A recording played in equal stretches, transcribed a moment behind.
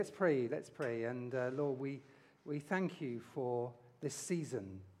Let's pray. And Lord, we thank you for this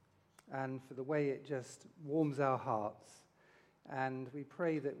season and for the way it just warms our hearts. And we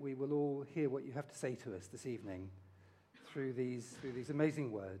pray that we will all hear what you have to say to us this evening through these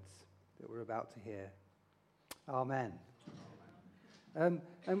amazing words that we're about to hear. Amen. And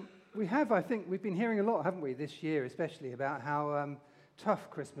I think we've been hearing a lot, haven't we, this year especially, about how tough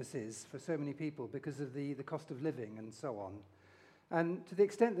Christmas is for so many people because of the cost of living and so on. And to the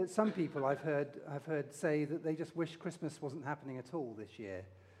extent that some people I've heard say that they just wish Christmas wasn't happening at all this year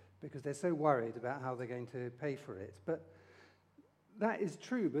because they're so worried about how they're going to pay for it. But that is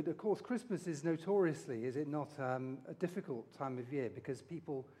true, but of course Christmas is notoriously, is it not, a difficult time of year because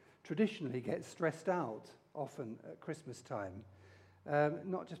people traditionally get stressed out often at Christmas time,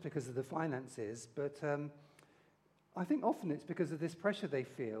 not just because of the finances, but I think often it's because of this pressure they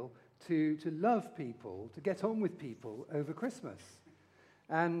feel to love people, to get on with people over Christmas.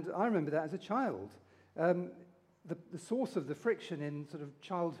 And I remember that as a child. The source of the friction in sort of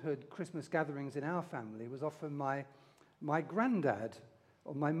childhood Christmas gatherings in our family was often my granddad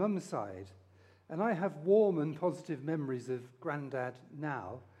on my mum's side. And I have warm and positive memories of Granddad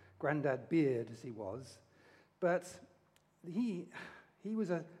now, Granddad Beard as he was. But he was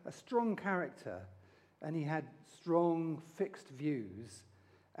a strong character, and he had strong, fixed views,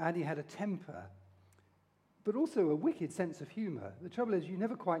 and he had a temper, but also a wicked sense of humor. The trouble is you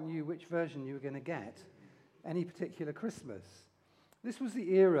never quite knew which version you were going to get any particular Christmas. This was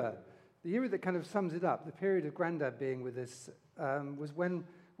the era that kind of sums it up. The period of Grandad being with us was when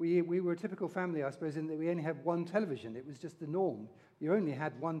we were a typical family, I suppose, in that we only had one television. It was just the norm. You only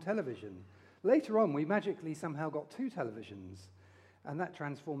had one television. Later on, we magically somehow got two televisions, and that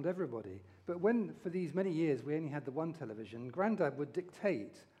transformed everybody. But when, for these many years, we only had the one television, Grandad would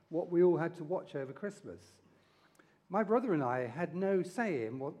dictate what we all had to watch over Christmas. My brother and I had no say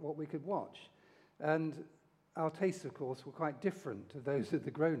in what we could watch. And our tastes, of course, were quite different to those of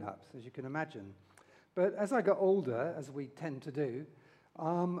the grown-ups, as you can imagine. But as I got older, as we tend to do,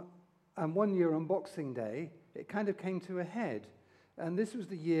 and one year on Boxing Day, it kind of came to a head. And this was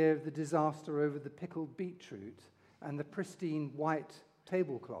the year of the disaster over the pickled beetroot and the pristine white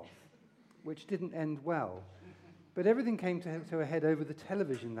tablecloth, which didn't end well. But everything came to a head over the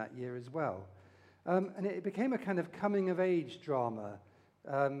television that year as well. And it became a kind of coming-of-age drama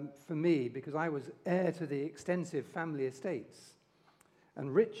for me because I was heir to the extensive family estates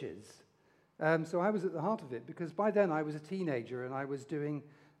and riches. So I was at the heart of it because by then I was a teenager and I was doing,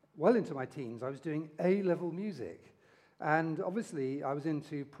 well into my teens, I was doing A-level music. And obviously I was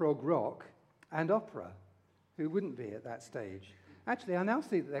into prog rock and opera. Who wouldn't be at that stage? Actually, I now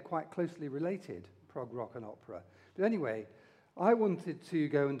see that they're quite closely related, prog rock and opera. But anyway, I wanted to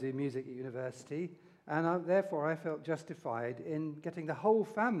go and do music at university, and therefore I felt justified in getting the whole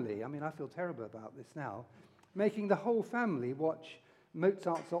family, I feel terrible about this now, making the whole family watch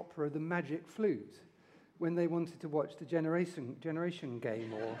Mozart's opera, The Magic Flute, when they wanted to watch the Generation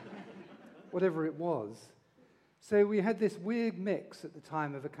Game or whatever it was. So we had this weird mix at the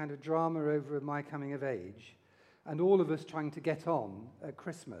time of a kind of drama over my coming of age, and all of us trying to get on at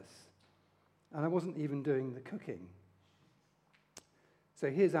Christmas. And I wasn't even doing the cooking. So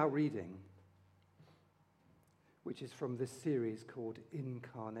here's our reading, which is from this series called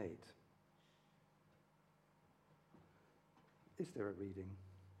Incarnate. Is there a reading?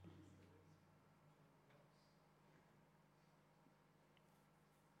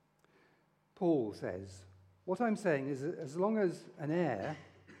 Paul says, "What I'm saying is that as long as an heir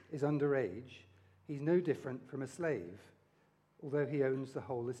is underage, he's no different from a slave, although he owns the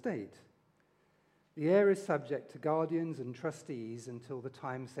whole estate. The heir is subject to guardians and trustees until the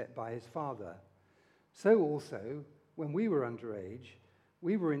time set by his father. So also, when we were underage,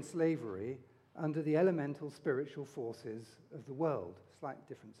 we were in slavery under the elemental spiritual forces of the world." Slight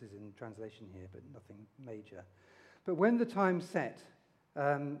differences in translation here, but nothing major. "But when the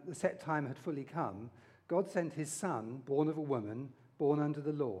set time had fully come, God sent his Son, born of a woman, born under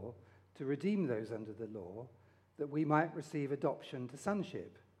the law, to redeem those under the law, that we might receive adoption to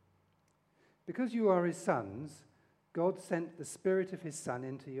sonship. Because you are his sons, God sent the Spirit of his Son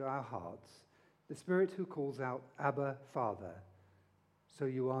into our hearts, the Spirit who calls out, 'Abba, Father.' So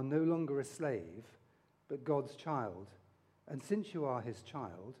you are no longer a slave, but God's child. And since you are his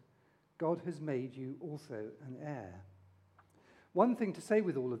child, God has made you also an heir." One thing to say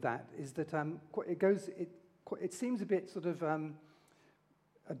with all of that is that it seems a bit sort of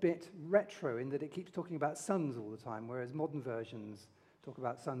a bit retro in that it keeps talking about sons all the time, whereas modern versions talk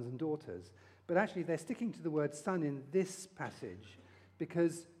about sons and daughters. But actually, they're sticking to the word son in this passage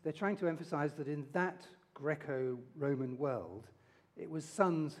because they're trying to emphasize that in that Greco-Roman world, It was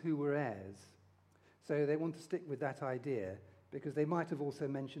sons who were heirs. So they want to stick with that idea because they might have also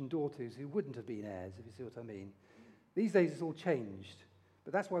mentioned daughters who wouldn't have been heirs, if you see what I mean. These days it's all changed,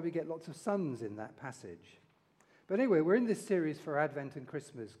 but that's why we get lots of sons in that passage. But anyway, we're in this series for Advent and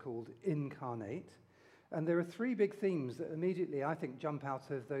Christmas called Incarnate, and there are three big themes that immediately, I think, jump out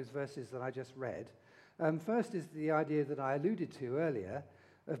of those verses that I just read. First is the idea that I alluded to earlier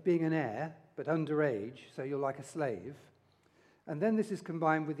of being an heir, but underage, so you're like a slave. And then this is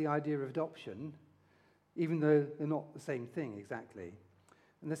combined with the idea of adoption, even though they're not the same thing exactly.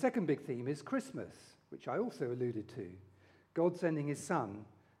 And the second big theme is Christmas, which I also alluded to. God sending his son,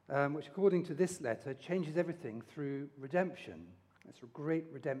 which according to this letter changes everything through redemption. That's a great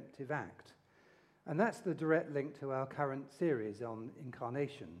redemptive act. And that's the direct link to our current series on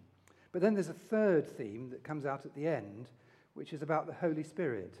incarnation. But then there's a third theme that comes out at the end, which is about the Holy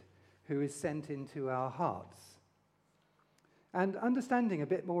Spirit, who is sent into our hearts. And understanding a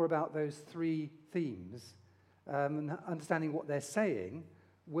bit more about those three themes, and understanding what they're saying,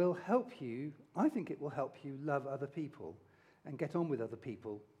 will help you, I think it will help you love other people and get on with other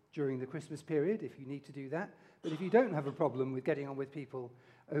people during the Christmas period, if you need to do that. But if you don't have a problem with getting on with people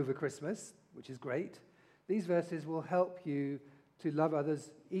over Christmas, which is great, these verses will help you to love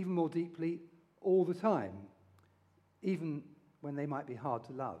others even more deeply all the time, even when they might be hard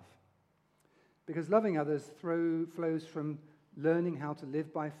to love. Because loving others flows from learning how to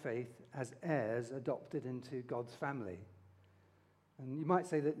live by faith as heirs adopted into God's family. And you might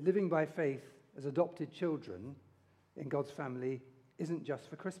say that living by faith as adopted children in God's family isn't just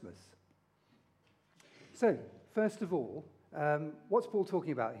for Christmas. So, first of all, what's Paul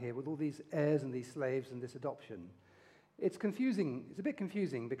talking about here with all these heirs and these slaves and this adoption? It's confusing. It's a bit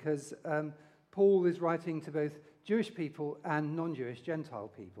confusing because Paul is writing to both Jewish people and non-Jewish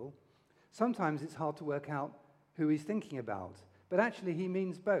Gentile people. Sometimes it's hard to work out who he's thinking about, but actually he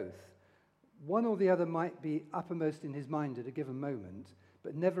means both. One or the other might be uppermost in his mind at a given moment,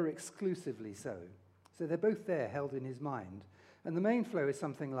 but never exclusively so. So they're both there, held in his mind. And the main flow is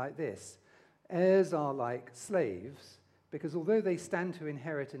something like this. Heirs are like slaves, because although they stand to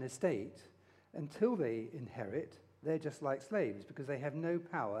inherit an estate, until they inherit, they're just like slaves, because they have no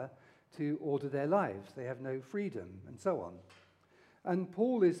power to order their lives. They have no freedom, and so on. And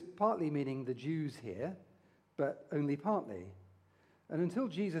Paul is partly meaning the Jews here, but only partly. And until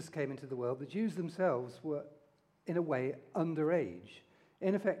Jesus came into the world, the Jews themselves were, in a way, underage,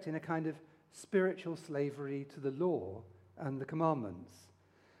 in effect, in a kind of spiritual slavery to the law and the commandments.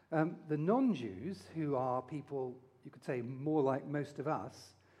 The non-Jews, who are people, you could say, more like most of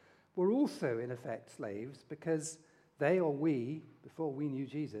us, were also, in effect, slaves because they or we, before we knew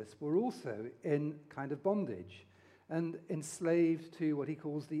Jesus, were also in kind of bondage and enslaved to what he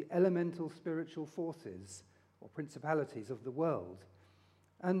calls the elemental spiritual forces or principalities of the world.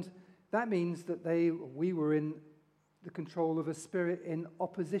 And that means that we were in the control of a spirit in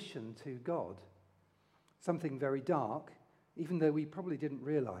opposition to God, something very dark, even though we probably didn't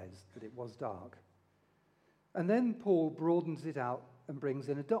realize that it was dark. And then Paul broadens it out and brings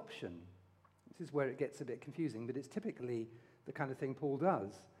in adoption. This is where it gets a bit confusing, but it's typically the kind of thing Paul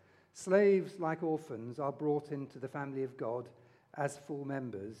does. Slaves, like orphans, are brought into the family of God as full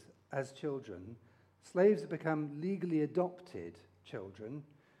members, as children. Slaves become legally adopted children,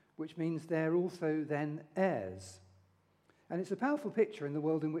 which means they're also then heirs. And it's a powerful picture in the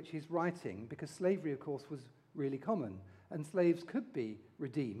world in which he's writing, because slavery, of course, was really common, and slaves could be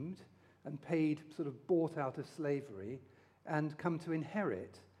redeemed and paid, sort of bought out of slavery, and come to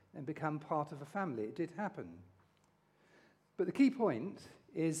inherit and become part of a family. It did happen. But the key point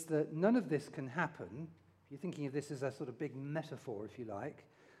is that none of this can happen, if you're thinking of this as a sort of big metaphor, if you like,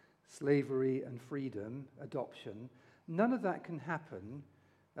 slavery and freedom, adoption, none of that can happen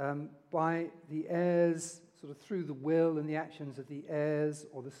by the heirs, sort of through the will and the actions of the heirs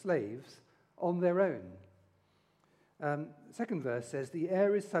or the slaves on their own. The second verse says, the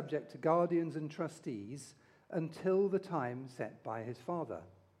heir is subject to guardians and trustees until the time set by his father.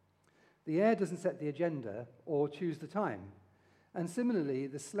 The heir doesn't set the agenda or choose the time. And similarly,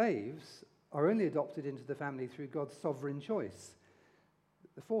 the slaves are only adopted into the family through God's sovereign choice.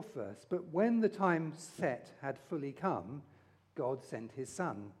 The fourth verse, but when the time set had fully come, God sent his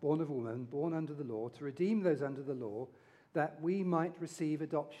son, born of woman, born under the law, to redeem those under the law, that we might receive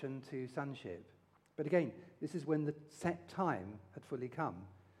adoption to sonship. But again, this is when the set time had fully come.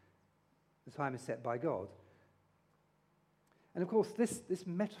 The time is set by God. And of course, this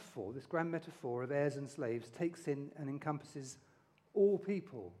metaphor, this grand metaphor of heirs and slaves, takes in and encompasses all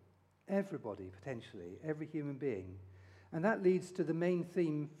people, everybody potentially, every human being. And that leads to the main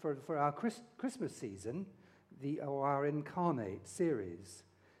theme for our Christmas season, our Incarnate series,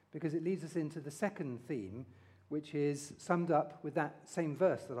 because it leads us into the second theme, which is summed up with that same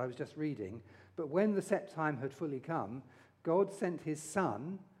verse that I was just reading. But when the set time had fully come, God sent his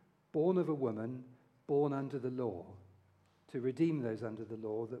Son, born of a woman, born under the law, to redeem those under the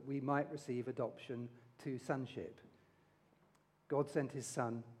law, that we might receive adoption to sonship. God sent his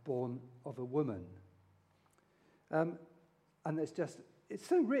Son, born of a woman. And it's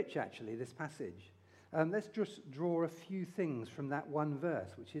so rich, actually, this passage. Let's just draw a few things from that one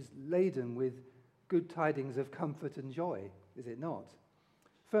verse, which is laden with good tidings of comfort and joy, is it not?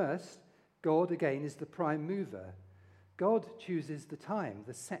 First, God, again, is the prime mover. God chooses the time,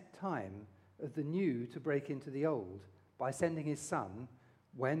 the set time of the new to break into the old by sending his Son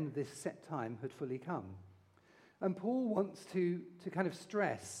when this set time had fully come. And Paul wants to kind of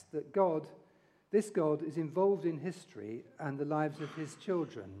stress that this God is involved in history and the lives of his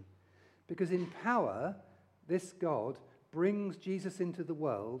children, because in power, this God brings Jesus into the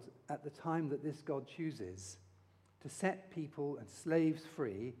world at the time that this God chooses to set people and slaves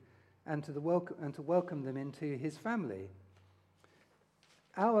free and to welcome them into his family.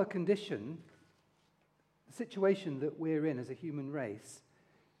 Our condition, the situation that we're in as a human race,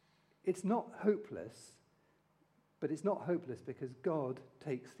 it's not hopeless, but it's not hopeless because God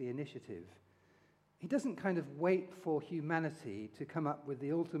takes the initiative. He doesn't kind of wait for humanity to come up with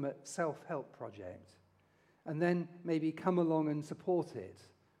the ultimate self-help project and then maybe come along and support it,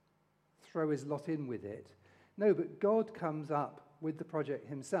 throw his lot in with it. No, but God comes up with the project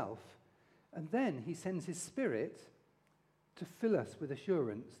himself, and then he sends his Spirit to fill us with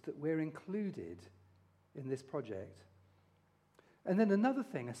assurance that we're included in this project. And then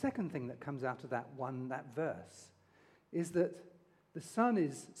a second thing that comes out of that verse, is that the Son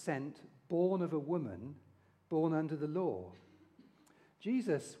is sent born of a woman, born under the law.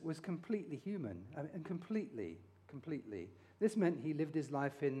 Jesus was completely human, and completely. This meant he lived his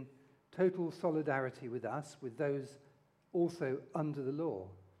life in total solidarity with us, with those also under the law.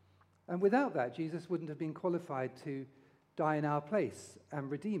 And without that, Jesus wouldn't have been qualified to die in our place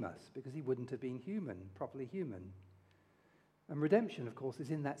and redeem us, because he wouldn't have been human, properly human. And redemption, of course, is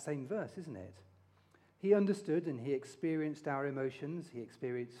in that same verse, isn't it? He understood and he experienced our emotions. He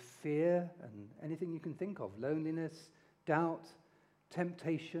experienced fear and anything you can think of, loneliness, doubt,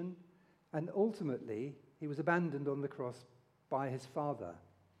 temptation, and ultimately he was abandoned on the cross by his Father.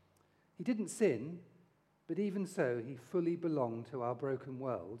 He didn't sin, but even so, he fully belonged to our broken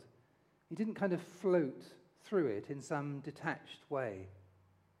world. He didn't kind of float through it in some detached way.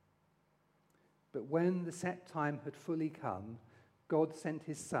 But when the set time had fully come, God sent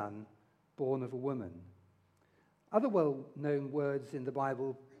his Son, born of a woman. Other well-known words in the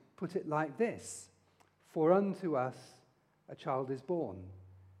Bible put it like this: "For unto us a child is born,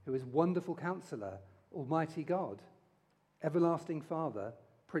 who is Wonderful Counselor, Almighty God, Everlasting Father,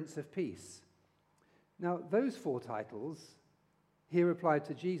 Prince of Peace." Now, those four titles, here applied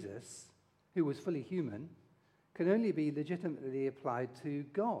to Jesus, who was fully human, can only be legitimately applied to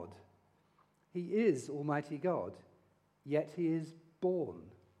God. He is Almighty God, yet he is born.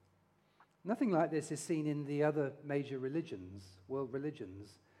 Nothing like this is seen in the other major religions, world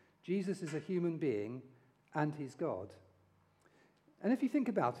religions. Jesus is a human being and he's God. And if you think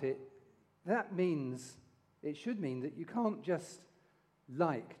about it, it should mean that you can't just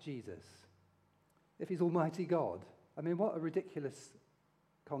like Jesus if he's Almighty God. I mean, what a ridiculous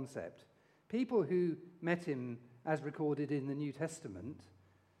concept. People who met him, as recorded in the New Testament,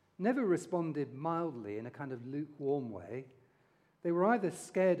 never responded mildly in a kind of lukewarm way. They were either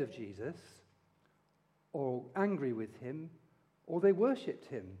scared of Jesus or angry with him, or they worshipped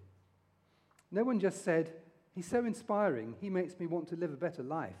him. No one just said, "He's so inspiring, he makes me want to live a better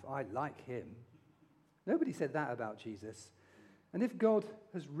life. I like him." Nobody said that about Jesus. And if God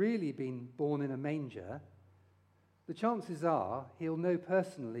has really been born in a manger, the chances are he'll know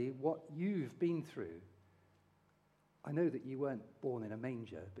personally what you've been through. I know that you weren't born in a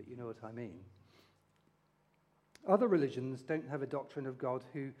manger, but you know what I mean. Other religions don't have a doctrine of God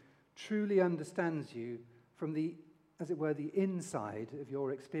who truly understands you from the, as it were, the inside of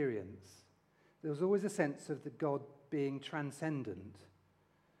your experience. There's always a sense of the God being transcendent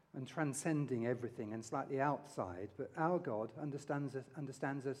and transcending everything and slightly outside, but our God understands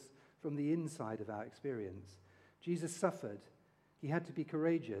us from the inside of our experience. Jesus suffered. He had to be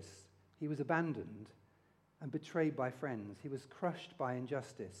courageous. He was abandoned and betrayed by friends. He was crushed by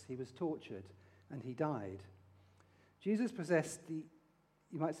injustice. He was tortured, and he died. Jesus possessed you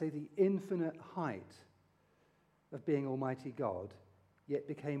might say, the infinite height of being Almighty God, yet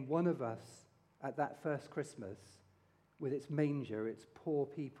became one of us at that first Christmas with its manger, its poor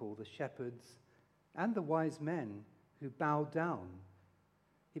people, the shepherds, and the wise men who bowed down.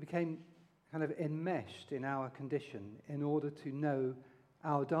 He became kind of enmeshed in our condition in order to know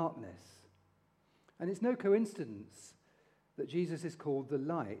our darkness. And it's no coincidence that Jesus is called the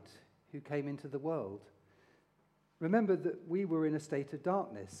light who came into the world. Remember that we were in a state of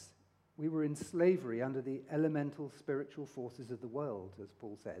darkness. We were in slavery under the elemental spiritual forces of the world, as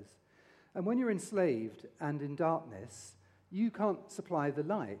Paul says. And when you're enslaved and in darkness, you can't supply the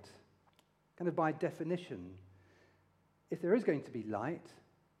light, kind of by definition. If there is going to be light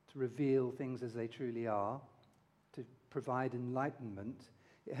to reveal things as they truly are, to provide enlightenment,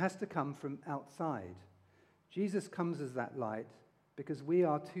 it has to come from outside. Jesus comes as that light because we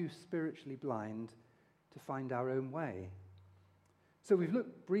are too spiritually blind to find our own way. So we've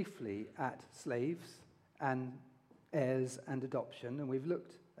looked briefly at slaves and heirs and adoption, and we've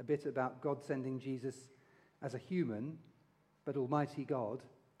looked a bit about God sending Jesus as a human, but Almighty God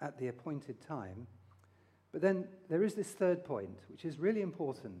at the appointed time. But then there is this third point, which is really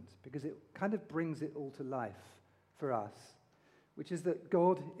important because it kind of brings it all to life for us, which is that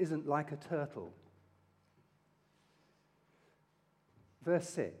God isn't like a turtle. Verse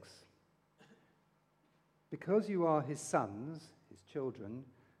 6, because you are his sons, his children,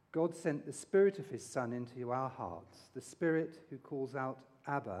 God sent the Spirit of his Son into our hearts, the Spirit who calls out,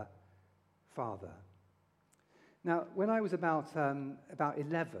 Abba, Father. Now, when I was about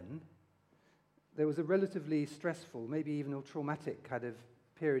 11, there was a relatively stressful, maybe even a traumatic kind of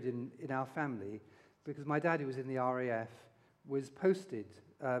period in our family, because my dad, who was in the RAF, was posted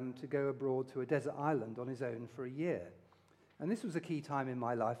to go abroad to a desert island on his own for a year. And this was a key time in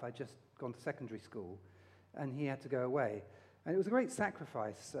my life. I'd just gone to secondary school, and he had to go away. And it was a great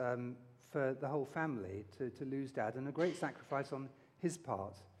sacrifice for the whole family to lose Dad, and a great sacrifice on his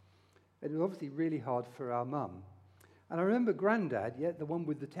part. It was obviously really hard for our mum. And I remember Grandad, the one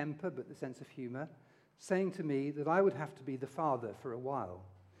with the temper but the sense of humour, saying to me that I would have to be the father for a while.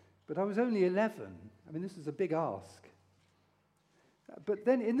 But I was only 11. I mean, this was a big ask. But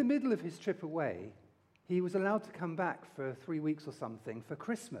then in the middle of his trip away, he was allowed to come back for 3 weeks or something for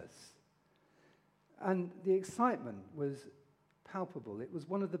Christmas. And the excitement was palpable. It was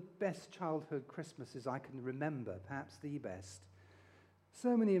one of the best childhood Christmases I can remember, perhaps the best.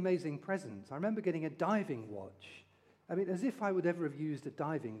 So many amazing presents. I remember getting a diving watch. I mean, as if I would ever have used a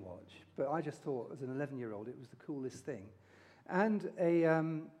diving watch, but I just thought, as an 11-year-old, it was the coolest thing. And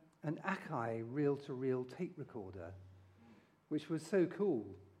an Akai reel-to-reel tape recorder, which was so cool.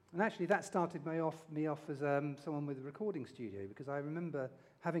 And actually, that started me off as someone with a recording studio, because I remember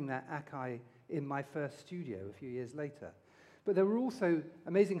having that Akai in my first studio a few years later. But there were also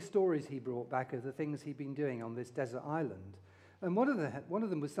amazing stories he brought back of the things he'd been doing on this desert island. And one of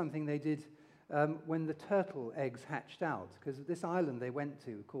them was something they did when the turtle eggs hatched out, because this island they went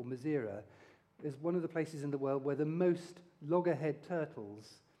to, called Madeira, is one of the places in the world where the most loggerhead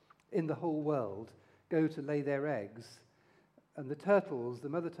turtles in the whole world go to lay their eggs. And the turtles, the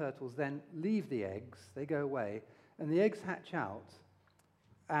mother turtles, then leave the eggs, they go away, and the eggs hatch out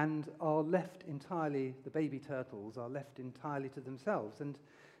and are left entirely, the baby turtles are left entirely to themselves. And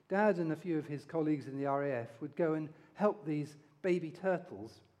Dad and a few of his colleagues in the RAF would go and help these baby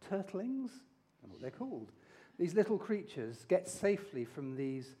turtles, turtlings? I don't know what they're called. These little creatures get safely from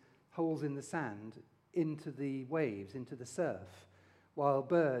these holes in the sand into the waves, into the surf, while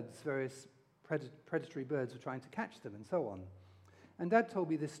birds, various predatory birds, were trying to catch them and so on. And Dad told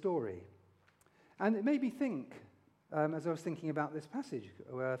me this story. And it made me think, as I was thinking about this passage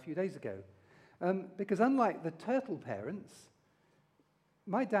a few days ago, because unlike the turtle parents,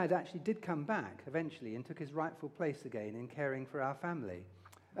 my dad actually did come back eventually and took his rightful place again in caring for our family.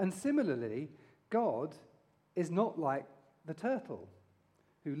 And similarly, God is not like the turtle,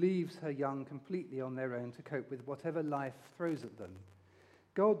 who leaves her young completely on their own to cope with whatever life throws at them.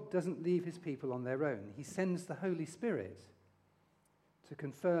 God doesn't leave his people on their own. He sends the Holy Spirit to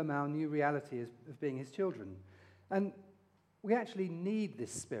confirm our new reality of being his children. And we actually need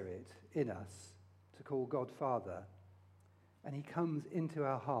this Spirit in us to call God Father. And he comes into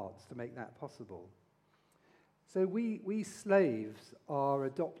our hearts to make that possible. So we slaves are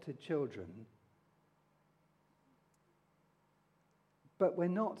adopted children, but we're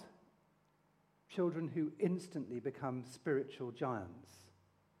not children who instantly become spiritual giants.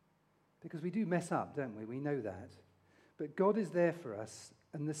 Because we do mess up, don't we? We know that. But God is there for us,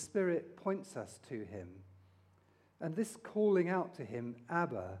 and the Spirit points us to him. And this calling out to him,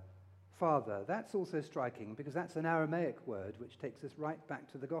 Abba, Father, that's also striking, because that's an Aramaic word which takes us right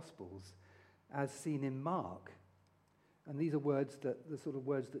back to the Gospels, as seen in Mark. And these are the sort of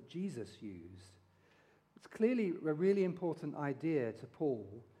words that Jesus used. It's clearly a really important idea to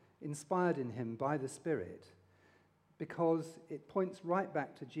Paul inspired in him by the Spirit, because it points right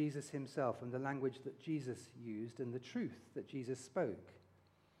back to Jesus himself and the language that Jesus used and the truth that Jesus spoke.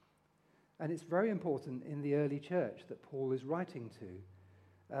 And it's very important in the early church that Paul is writing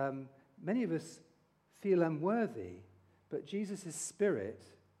to. Many of us feel unworthy, but Jesus' Spirit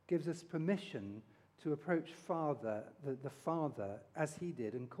gives us permission to approach the Father as he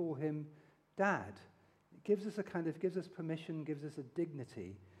did and call him Dad. It gives us permission, gives us a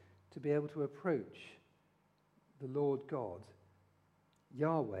dignity to be able to approach the Lord God,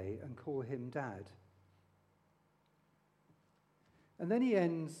 Yahweh, and call him Dad. And then he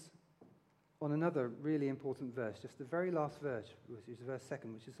ends on another really important verse, just the very last verse, which is verse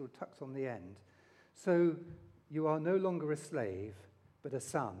 2, which is sort of tucked on the end. So you are no longer a slave, but a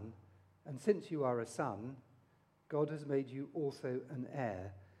son, and since you are a son, God has made you also an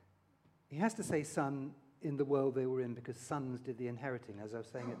heir. He has to say son in the world they were in because sons did the inheriting, as I was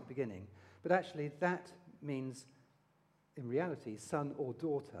saying at the beginning. But actually that means, in reality, son or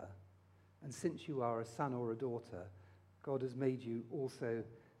daughter. And since you are a son or a daughter, God has made you also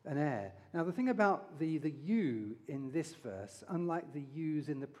an heir. Now, the thing about the you in this verse, unlike the yous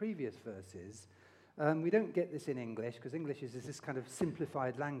in the previous verses, we don't get this in English, because English is this kind of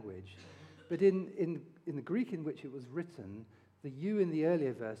simplified language. But in the Greek in which it was written, the you in the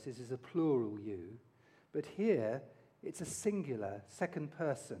earlier verses is a plural you. But here, it's a singular, second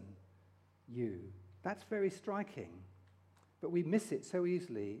person you. That's very striking. But we miss it so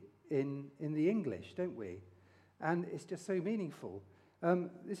easily in the English, don't we? And it's just so meaningful.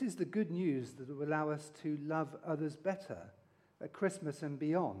 This is the good news that will allow us to love others better at Christmas and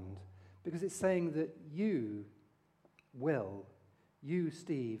beyond, because it's saying that you, Will, you,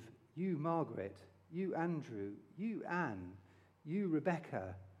 Steve, you, Margaret, you, Andrew, you, Anne, you,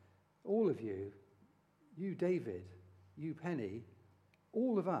 Rebecca, all of you, you, David, you, Penny,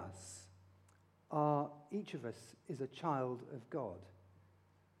 all of us each of us is a child of God.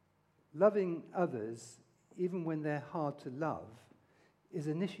 Loving others, even when they're hard to love, is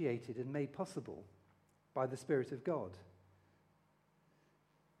initiated and made possible by the Spirit of God.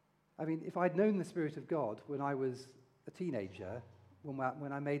 I mean, if I'd known the Spirit of God when I was a teenager,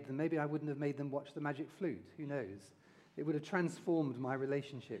 when I made them, maybe I wouldn't have made them watch the Magic Flute. Who knows? It would have transformed my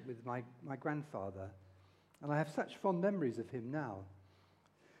relationship with my grandfather. And I have such fond memories of him now.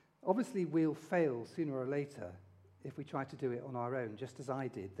 Obviously, we'll fail sooner or later if we try to do it on our own, just as I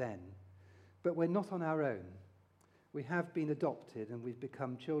did then. But we're not on our own. We have been adopted and we've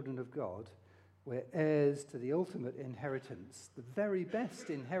become children of God. We're heirs to the ultimate inheritance. The very best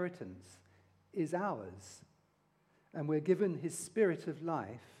inheritance is ours. And we're given his Spirit of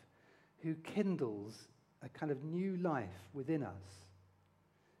life, who kindles a kind of new life within us.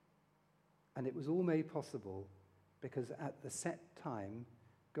 And it was all made possible because at the set time,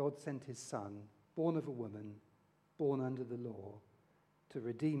 God sent his Son, born of a woman, born under the law, to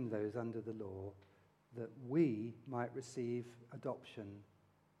redeem those under the law, that we might receive adoption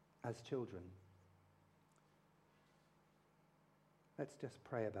as children. Let's just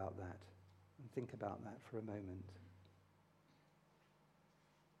pray about that and think about that for a moment.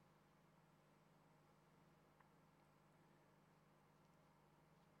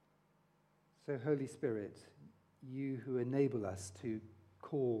 So, Holy Spirit, you who enable us to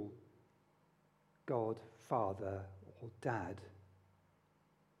call God Father or Dad,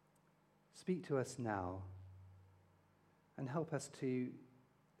 speak to us now and help us to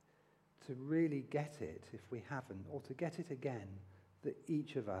really get it, if we haven't, or to get it again, that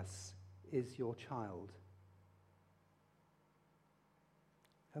each of us is your child.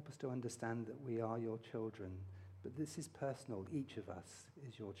 Help us to understand that we are your children, but this is personal. Each of us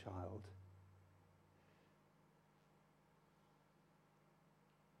is your child.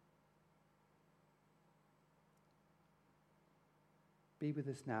 Be with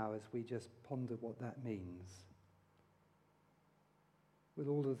us now as we just ponder what that means. With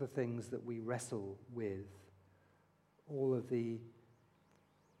all of the things that we wrestle with, all of the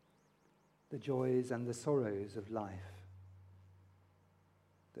joys and the sorrows of life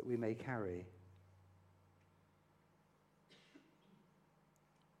that we may carry.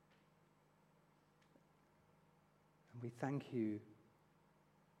 And we thank you,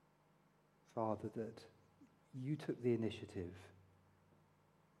 Father, that you took the initiative.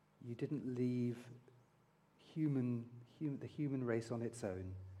 You didn't leave the human race on its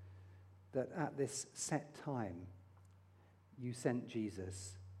own, that at this set time you sent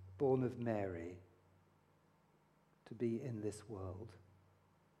Jesus, born of Mary, to be in this world.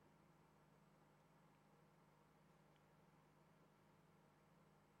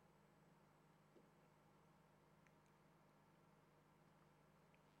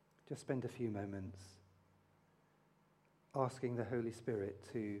 just spend a few moments asking the Holy Spirit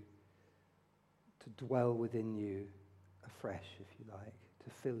to dwell within you afresh, if you like, to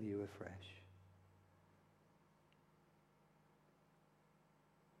fill you afresh.